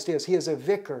Christ is. He is a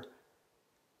vicar.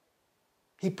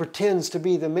 He pretends to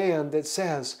be the man that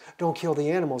says, don't kill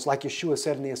the animals, like Yeshua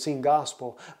said in the Essene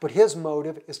Gospel. But his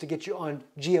motive is to get you on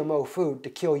GMO food, to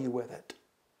kill you with it.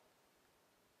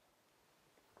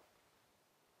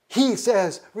 He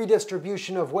says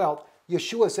redistribution of wealth.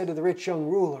 Yeshua said to the rich young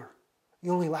ruler,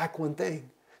 you only lack one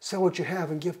thing. Sell what you have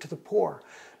and give to the poor.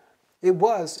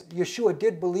 Yeshua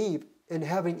did believe in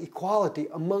having equality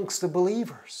amongst the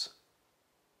believers.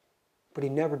 But he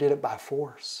never did it by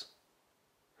force.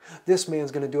 This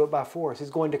man's going to do it by force. He's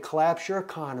going to collapse your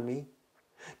economy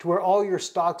to where all your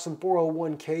stocks and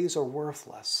 401ks are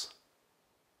worthless.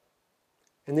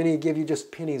 And then he'll give you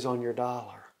just pennies on your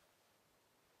dollar.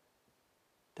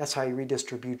 That's how he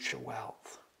redistributes your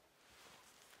wealth.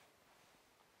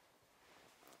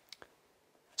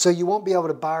 So you won't be able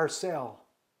to buy or sell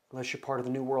unless you're part of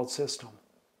the New World System.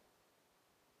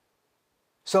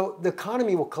 So the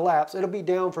economy will collapse. It'll be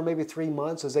down for maybe 3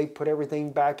 months as they put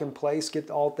everything back in place, get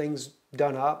all things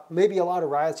done up. Maybe a lot of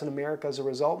riots in America as a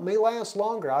result. It may last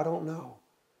longer, I don't know.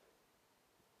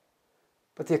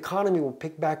 But the economy will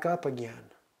pick back up again.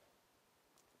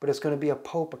 But it's going to be a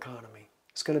Pope economy.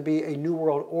 It's going to be a New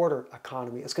World Order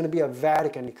economy. It's going to be a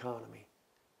Vatican economy.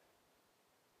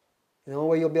 And the only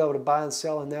way you'll be able to buy and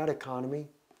sell in that economy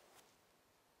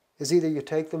is either you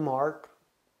take the mark,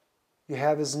 you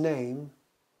have his name,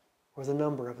 or the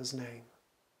number of his name.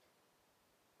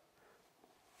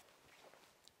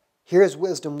 Here is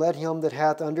wisdom. Let him that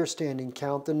hath understanding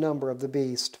count the number of the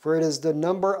beast, for it is the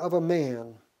number of a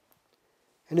man,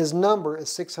 and his number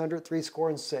is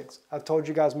 666. I've told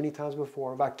you guys many times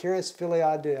before, vicarious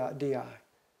filii Dei.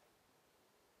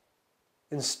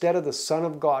 Instead of the Son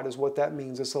of God is what that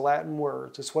means. It's the Latin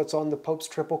words. It's what's on the Pope's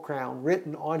triple crown,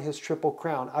 written on his triple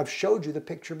crown. I've showed you the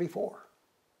picture before.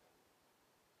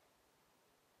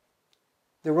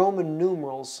 The Roman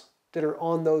numerals that are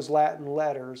on those Latin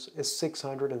letters is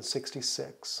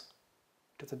 666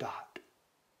 to the dot.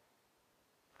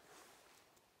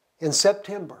 In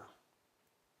September,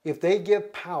 if they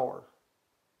give power,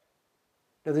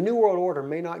 now the New World Order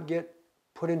may not get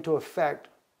put into effect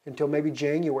until maybe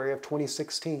January of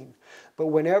 2016. But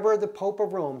whenever the Pope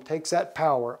of Rome takes that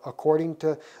power, according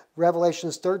to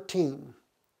Revelations 13,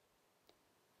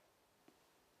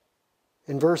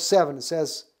 in verse 7, it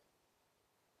says,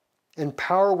 and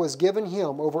power was given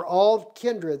him over all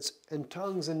kindreds and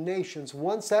tongues and nations.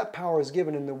 Once that power is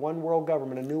given in the one world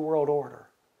government, a new world order,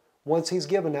 once he's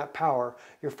given that power,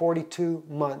 your 42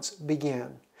 months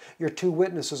begin. Your 2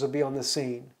 witnesses will be on the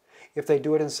scene. If they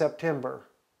do it in September,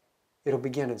 it'll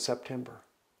begin in September.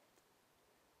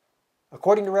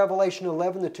 According to Revelation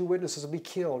 11, the 2 witnesses will be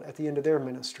killed at the end of their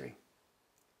ministry.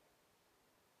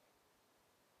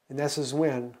 And this is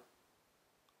when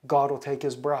God will take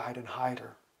his bride and hide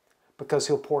her, because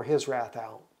he'll pour his wrath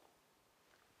out.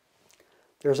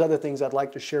 There's other things I'd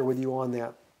like to share with you on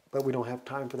that, but we don't have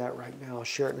time for that right now. I'll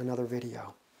share it in another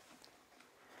video.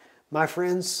 My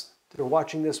friends that are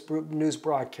watching this news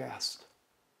broadcast,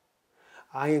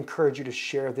 I encourage you to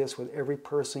share this with every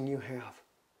person you have.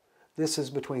 This is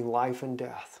between life and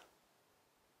death.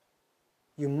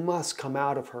 You must come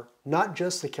out of her. Not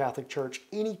just the Catholic Church,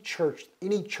 any church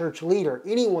leader,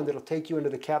 anyone that will take you into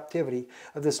the captivity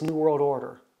of this New World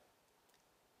Order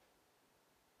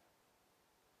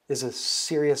is a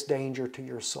serious danger to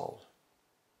your soul.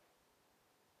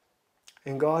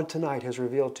 And God tonight has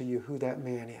revealed to you who that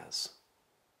man is.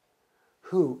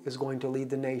 Who is going to lead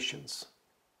the nations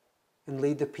and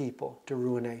lead the people to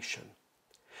ruination.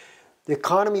 The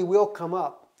economy will come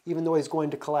up, even though he's going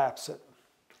to collapse it.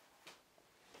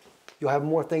 You'll have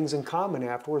more things in common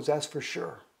afterwards, that's for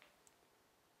sure.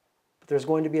 But there's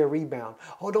going to be a rebound.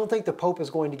 Oh, don't think the Pope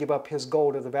is going to give up his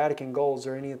gold or the Vatican golds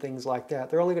or any things like that.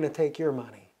 They're only going to take your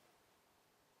money.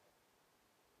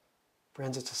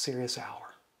 Friends, it's a serious hour.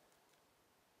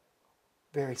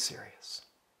 Very serious.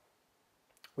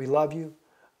 We love you.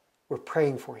 We're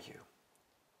praying for you.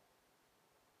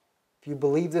 If you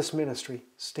believe this ministry,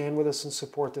 stand with us and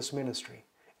support this ministry.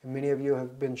 And many of you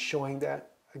have been showing that.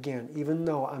 Again, even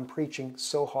though I'm preaching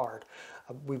so hard,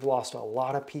 we've lost a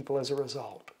lot of people as a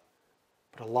result.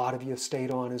 But a lot of you have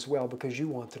stayed on as well because you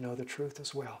want to know the truth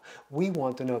as well. We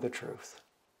want to know the truth.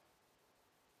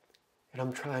 And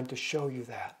I'm trying to show you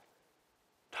that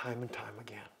time and time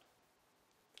again.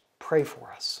 Pray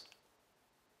for us.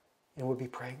 And we'll be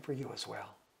praying for you as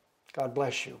well. God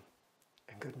bless you,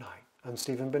 and good night. I'm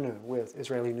Stephen Ben-Nun with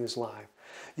Israeli News Live.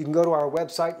 You can go to our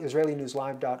website,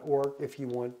 israelinewslive.org, if you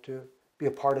want to be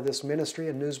a part of this ministry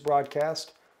and news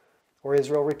broadcast, or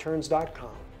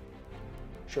israelreturns.com.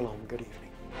 Shalom, good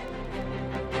evening.